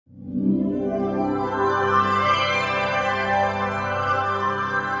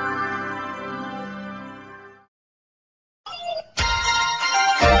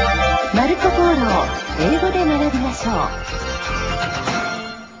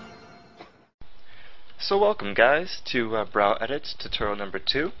So welcome guys to BrowEdit tutorial number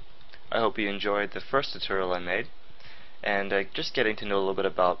 2. I hope you enjoyed the first tutorial I made, and just getting to know a little bit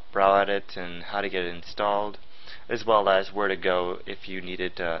about BrowEdit and how to get it installed, as well as where to go if you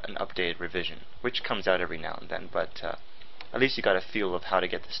needed an updated revision, which comes out every now and then, but at least you got a feel of how to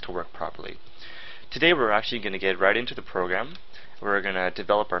get this to work properly. Today we're actually going to get right into the program. We're going to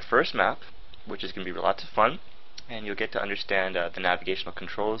develop our first map, which is going to be lots of fun. And you'll get to understand the navigational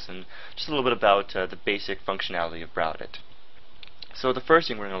controls and just a little bit about the basic functionality of BrowEdit. So the first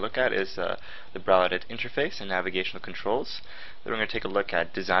thing we're going to look at is the BrowEdit interface and navigational controls. Then we're going to take a look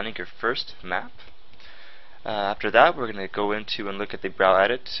at designing your first map. After that, we're going to go into and look at the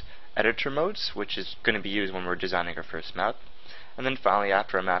BrowEdit editor modes, which is going to be used when we're designing our first map. And then finally,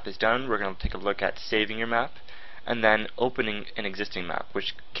 after our map is done, we're going to take a look at saving your map and then opening an existing map,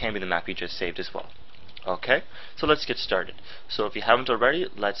 which can be the map you just saved as well. Okay, so let's get started. So if you haven't already,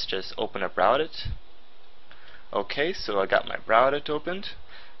 let's just open up BrowEdit. Okay, so I got my BrowEdit opened.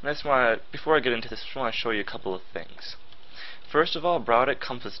 And before I get into this, I just want to show you a couple of things. First of all, BrowEdit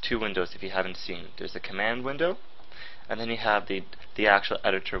comes with two windows if you haven't seen. There's the command window, and then you have the actual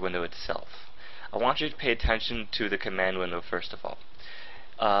editor window itself. I want you to pay attention to the command window first of all.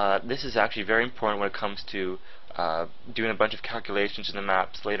 This is actually very important when it comes to doing a bunch of calculations in the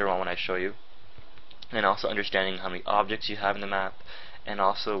maps later on when I show you, and also understanding how many objects you have in the map, and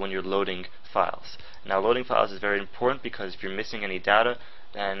also when you're loading files. Now, loading files is very important because if you're missing any data,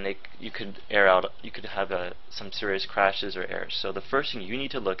 then you could have some serious crashes or errors. So the first thing you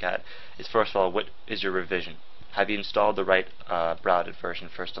need to look at is, first of all, what is your revision? Have you installed the right BrowEdit version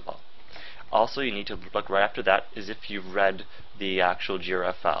first of all? Also, you need to look right after that is if you've read the actual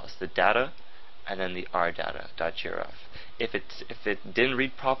GRF files, the data and then the rdata.grf. If it didn't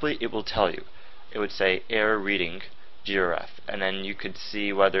read properly, it will tell you. It would say error reading GRF, and then you could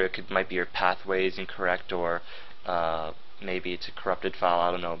see whether might be your pathway is incorrect, or maybe it's a corrupted file,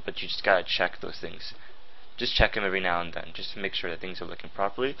 I don't know, but you just gotta check those things. Just check them every now and then, just to make sure that things are looking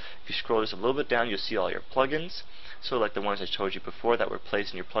properly. If you scroll just a little bit down, you'll see all your plugins, so like the ones I showed you before that were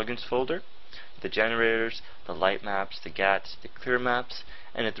placed in your plugins folder, the generators, the light maps, the GATs, the clear maps,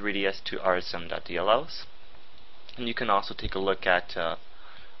 and the 3ds to rsm.dlls. And you can also take a look at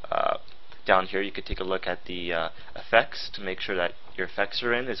down here, you could take a look at the effects to make sure that your effects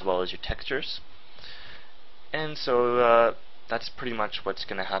are in, as well as your textures. And so that's pretty much what's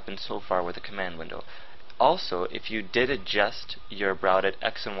going to happen so far with the command window. Also, if you did adjust your BrowEdit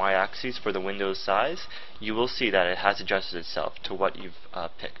X and Y axes for the window's size, you will see that it has adjusted itself to what you've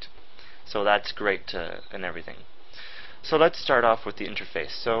picked. So that's great and everything. So let's start off with the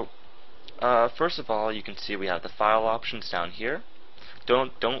interface. So first of all, you can see we have the file options down here.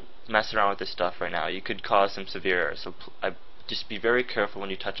 Don't mess around with this stuff right now. You could cause some severe errors. So just be very careful when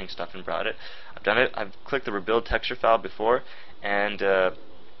you're touching stuff in BrowEdit. I've done it. I've clicked the rebuild texture file before, and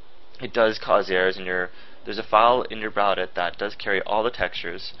it does cause errors. There's a file in your BrowEdit that does carry all the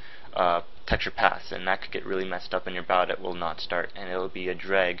textures, texture paths, and that could get really messed up, and your BrowEdit will not start, and it will be a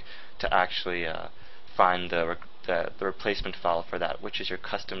drag to actually find the replacement file for that, which is your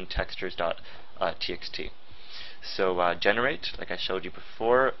custom textures.txt. So generate, like I showed you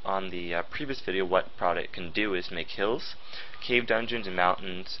before on the previous video, what BrowEdit can do is make hills, cave dungeons and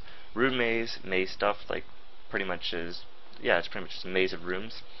mountains, room maze stuff, like pretty much is, yeah, it's pretty much just a maze of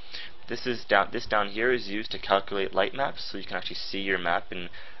rooms. This down here is used to calculate light maps, so you can actually see your map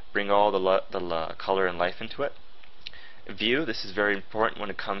and bring all the color and life into it. View, this is very important when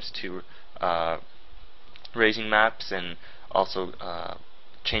it comes to raising maps and also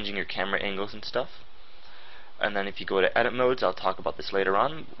changing your camera angles and stuff. And then if you go to edit modes, I'll talk about this later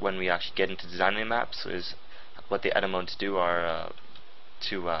on when we actually get into designing maps. Is what the edit modes do are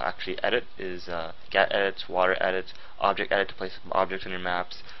to actually edit is GAT edits, water edit, object edit to place objects on your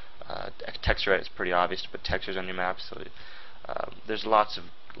maps. Texture edit is pretty obvious to put textures on your maps. So there's lots of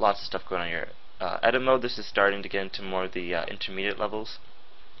stuff going on here. Edit mode, this is starting to get into more of the intermediate levels.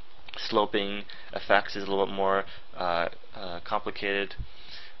 Sloping effects is a little bit more complicated,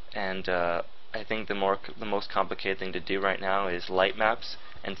 and I think the most complicated thing to do right now is light maps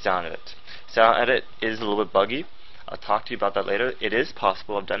and sound edit. Sound edit is a little bit buggy. I'll talk to you about that later. It is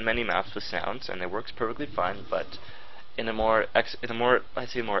possible. I've done many maps with sounds and it works perfectly fine, but in the more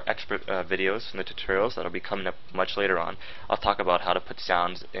expert videos from the tutorials that'll be coming up much later on, I'll talk about how to put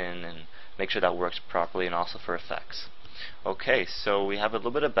sounds in and make sure that works properly, and also for effects. Okay, so we have a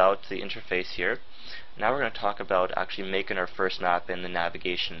little bit about the interface here. Now we're going to talk about actually making our first map in the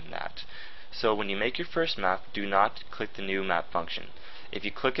navigation mat. So when you make your first map, do not click the new map function. If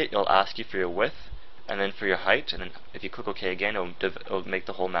you click it, it'll ask you for your width, and then for your height, and then if you click OK again, it'll make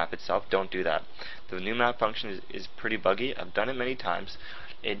the whole map itself. Don't do that. The new map function is pretty buggy. I've done it many times.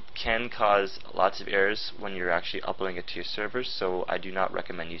 It can cause lots of errors when you're actually uploading it to your servers, so I do not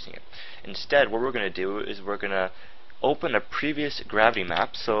recommend using it. Instead, what we're going to do is we're going to open a previous gravity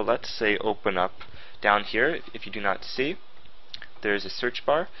map. So let's say open up down here. If you do not see, there's a search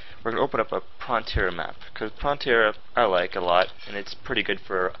bar. We're going to open up a Prontera map, because Prontera I like a lot, and it's pretty good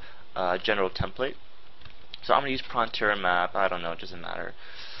for a general template. So I'm going to use Prontera map, I don't know, it doesn't matter.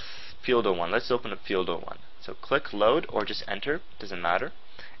 Field 01. Let's open up Field 01. So click load or just enter, doesn't matter,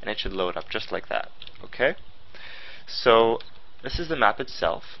 and it should load up just like that. Okay? So this is the map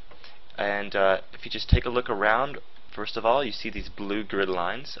itself, and if you just take a look around, first of all, you see these blue grid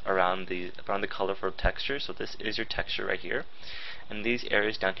lines around the colorful texture. So this is your texture right here, and these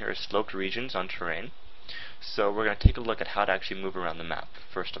areas down here are sloped regions on terrain. So we're going to take a look at how to actually move around the map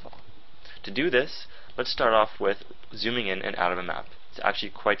first of all. To do this, let's start off with zooming in and out of a map. It's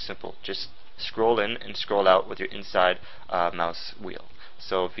actually quite simple. Just scroll in and scroll out with your inside mouse wheel.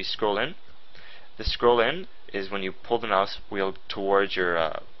 So if you scroll in, the scroll in is when you pull the mouse wheel towards your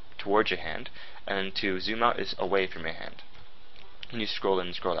hand, and to zoom out is away from your hand. And you scroll in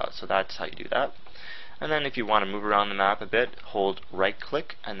and scroll out. So that's how you do that. And then if you want to move around the map a bit, hold right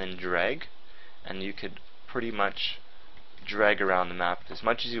click and then drag, and you could pretty much drag around the map as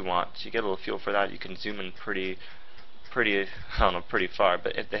much as you want. So you get a little feel for that. You can zoom in pretty far,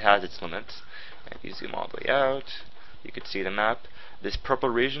 but it has its limits. If you zoom all the way out, you could see the map. This purple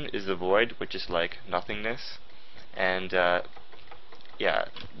region is the void, which is like nothingness. And yeah,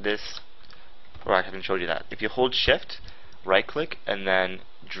 this, or I haven't showed you that. If you hold shift, right click, and then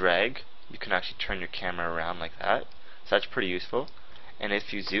drag, you can actually turn your camera around like that. So that's pretty useful. And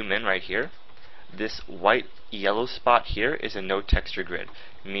if you zoom in right here, this white yellow spot here is a no texture grid,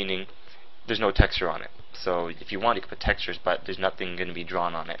 meaning there's no texture on it. So if you want, you can put textures, but there's nothing going to be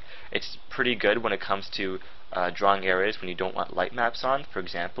drawn on it. It's pretty good when it comes to drawing areas when you don't want light maps on. For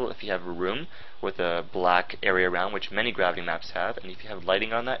example, if you have a room with a black area around, which many gravity maps have, and if you have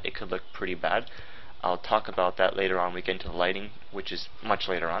lighting on that, it could look pretty bad. I'll talk about that later on when we get into the lighting, which is much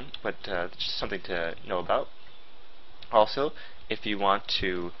later on, but just something to know about. Also, if you want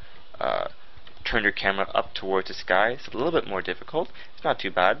to turn your camera up towards the sky, it's a little bit more difficult. It's not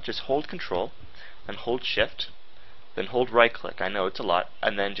too bad. Just hold control, then hold shift, then hold right click. I know it's a lot,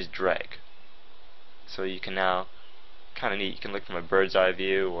 and then just drag. So you can now, kind of neat, you can look from a bird's eye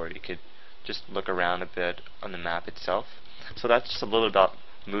view, or you could just look around a bit on the map itself. So that's just a little about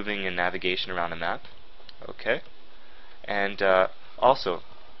moving and navigation around a map. Okay, and also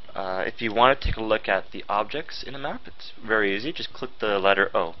if you want to take a look at the objects in a map, it's very easy. Just click the letter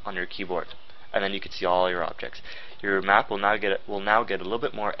O on your keyboard, and then you can see all your objects. Your map will now get a little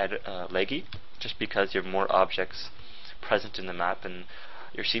bit more leggy, just because you have more objects present in the map, and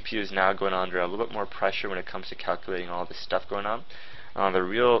your CPU is now going under a little bit more pressure when it comes to calculating all this stuff going on. The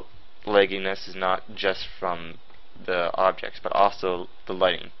real legginess is not just from the objects, but also the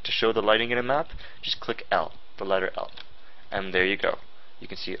lighting. To show the lighting in a map, just click L, the letter L, and there you go. You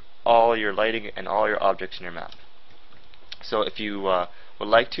can see all your lighting and all your objects in your map. So if you would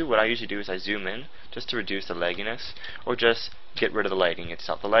like to, what I usually do is I zoom in just to reduce the lagginess, or just get rid of the lighting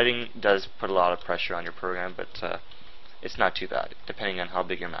itself. The lighting does put a lot of pressure on your program, but it's not too bad, depending on how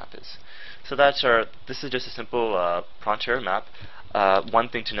big your map is. So this is just a simple Prontera map. One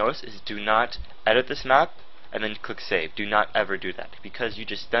thing to notice is do not edit this map and then click save. Do not ever do that, because you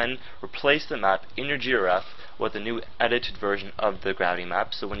just then replace the map in your GRF with a new edited version of the gravity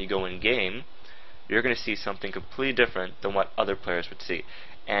map. So when you go in game, you're going to see something completely different than what other players would see.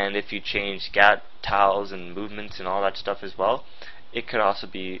 And if you change GAT tiles and movements and all that stuff as well, it could also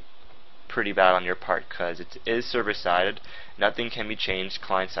be pretty bad on your part, because it is server-sided. Nothing can be changed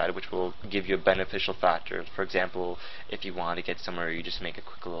client-sided, which will give you a beneficial factor. For example, if you want to get somewhere, you just make a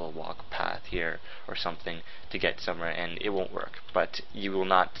quick little walk path here or something to get somewhere, and it won't work. But you will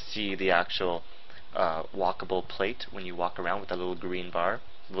not see the actual walkable plate when you walk around with that little green bar,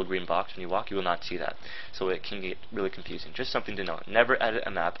 little green box when you walk. You will not see that. So it can get really confusing. Just something to know. Never edit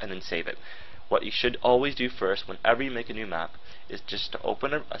a map and then save it. What you should always do first, whenever you make a new map, is just to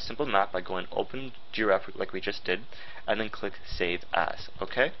open a simple map by going open GRF like we just did, and then click Save As.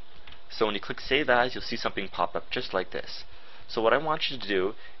 Okay? So when you click Save As, you'll see something pop up just like this. So what I want you to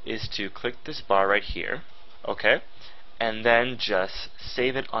do is to click this bar right here, okay? And then just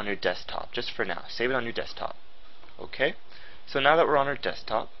save it on your desktop, just for now. Save it on your desktop. Okay? So now that we're on our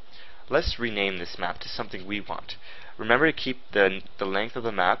desktop, let's rename this map to something we want. Remember to keep the length of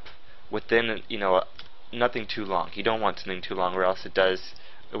the map within, nothing too long. You don't want something too long, or else it does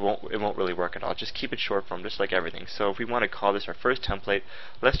it won't really work at all. Just keep it short form, just like everything. So if we want to call this our first template,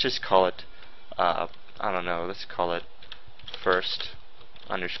 let's just call it I don't know, let's call it first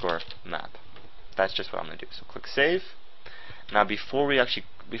underscore map. That's just what I'm going to do. So click save. Now before we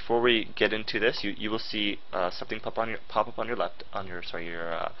get into this, you will see something pop up on your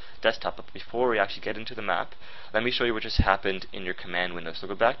desktop. But before we actually get into the map, let me show you what just happened in your command window. So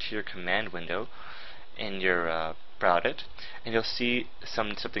go back to your command window in your BrowEdit, and you'll see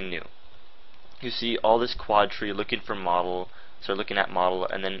something new. You see all this quad tree looking for model. So looking at model,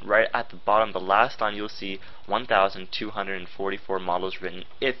 and then right at the bottom, the last line, you'll see 1,244 models written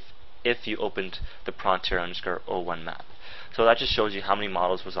if you opened the Pronterra_01 map. So that just shows you how many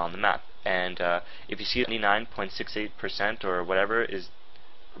models was on the map. And if you see 99.68% or whatever is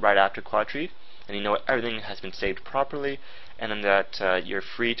right after quad tree, and you know everything has been saved properly, and then that you're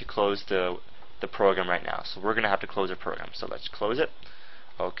free to close the program right now. So we're going to have to close the program. So let's close it.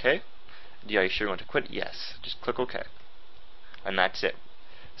 Okay. Are you sure you want to quit? Yes. Just click OK. And that's it.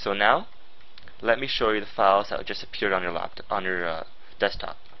 So now, let me show you the files that just appeared on your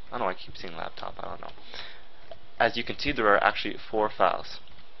desktop. I don't know why I keep saying laptop. I don't know. As you can see, there are actually 4 files.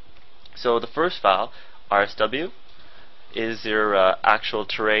 So the first file, RSW, is your actual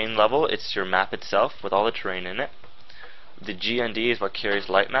terrain level. It's your map itself with all the terrain in it. The GND is what carries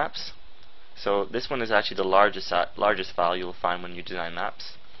light maps. So this one is actually the largest file you'll find when you design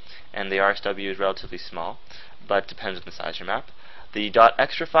maps. And the RSW is relatively small, but depends on the size of your map. The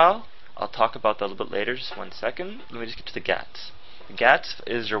 .extra file, I'll talk about that a little bit later, just one second. Let me just get to the GATS. The GATS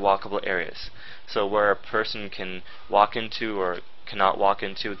is your walkable areas. So where a person can walk into or cannot walk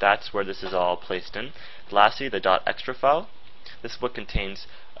into, that's where this is all placed in. Lastly, the .extra file. This is what contains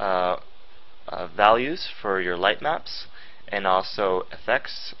values for your light maps and also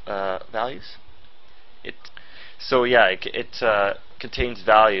effects values. It contains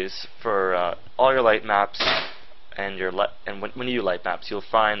values for all your light maps, and when you do light maps, you'll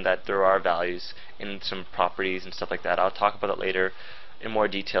find that there are values in some properties and stuff like that. I'll talk about it later in more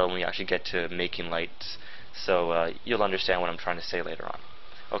detail when we actually get to making lights, so you'll understand what I'm trying to say later on.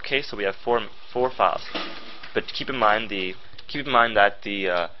 Okay, so we have four files, but keep in mind that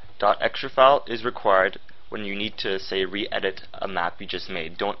the .extra file is required when you need to, say, re-edit a map you just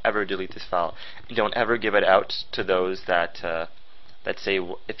made. Don't ever delete this file. Don't ever give it out to those that say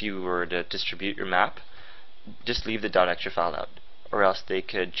if you were to distribute your map, just leave the .extra file out, or else they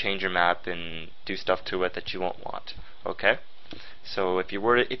could change your map and do stuff to it that you won't want. Okay? So if you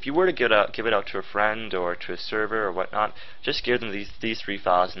were to give it out to a friend or to a server or whatnot, just give them these 3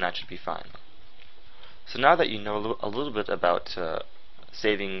 files, and that should be fine. So now that you know a little bit about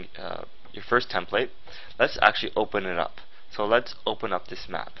saving your first template, let's actually open it up. So let's open up this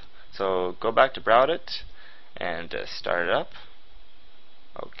map. So go back to BrowEdit and start it up.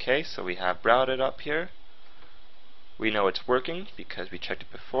 Okay, so we have BrowEdit up here. We know it's working because we checked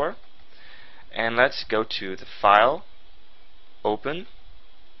it before. And let's go to the File, Open,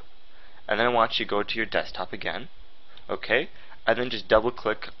 and then I want you to go to your desktop again. Okay, and then just double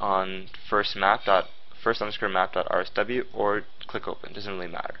click on first_map.rsw or click Open. Doesn't really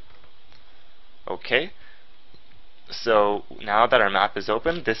matter. Okay, so now that our map is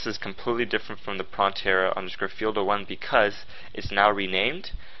open, this is completely different from the Pronterra_field01 because it's now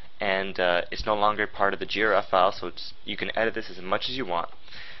renamed, and it's no longer part of the GRF file, so you can edit this as much as you want,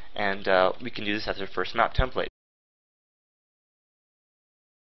 and we can do this as our first map template.